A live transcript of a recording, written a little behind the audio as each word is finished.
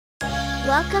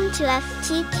Welcome to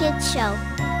FT Kids Show.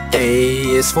 A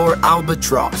is for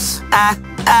albatross.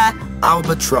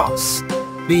 Albatross.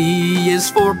 B is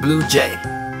for blue jay.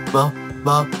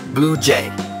 Blue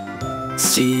jay.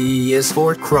 C is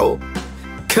for crow.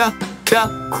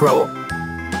 Crow.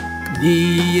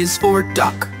 D is for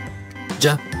duck.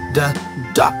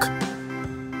 Duck.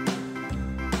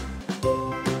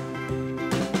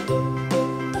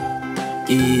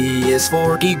 E is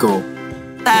for eagle.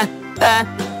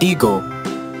 Eagle.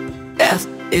 F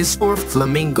is for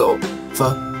flamingo.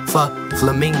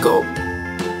 Flamingo.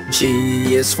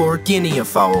 G is for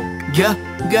guineafowl.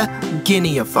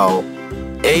 Guineafowl.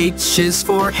 H is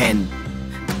for hen.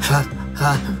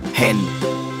 Hen.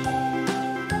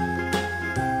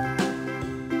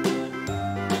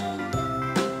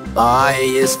 I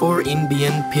is for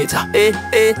Indian Pitta.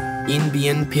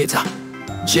 Indian Pitta.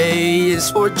 J is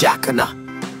for JACANA.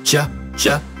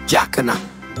 JACANA.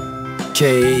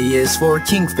 K is for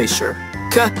kingfisher.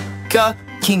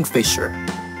 Kingfisher.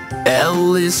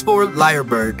 L is for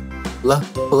lyrebird.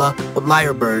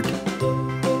 Lyrebird.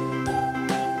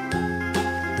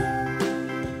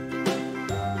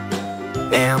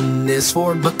 M is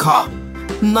for macaw.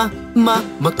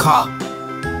 Macaw.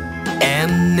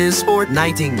 N is for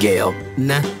nightingale.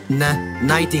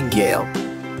 Nightingale.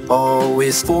 O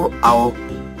is for owl.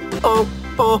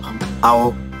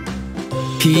 Owl.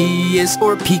 P is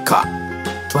for peacock.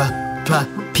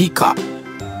 Peacock.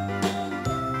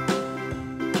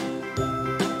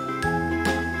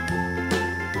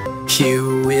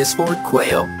 Q is for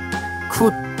quail.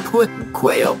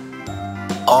 Quail.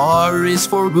 R is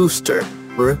for rooster.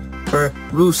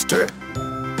 Rooster.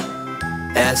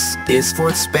 S is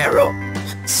for sparrow.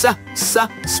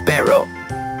 Sparrow.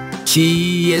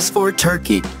 T is for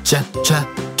turkey.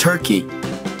 Turkey.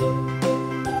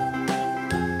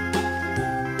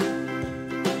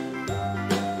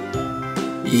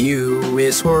 U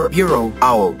is for Euro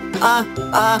owl.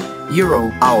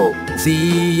 Euro owl.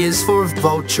 V is for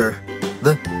vulture.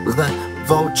 The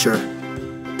vulture.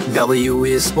 W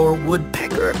is for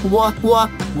woodpecker.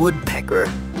 Woodpecker.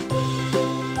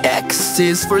 X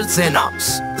is for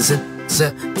XENOPS.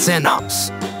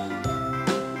 XENOPS.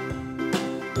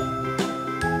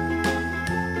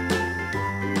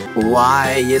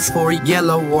 Y is for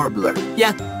yellow warbler.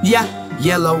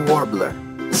 Yellow warbler.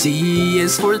 Z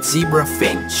is for zebra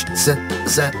finch.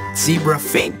 Zebra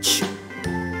finch.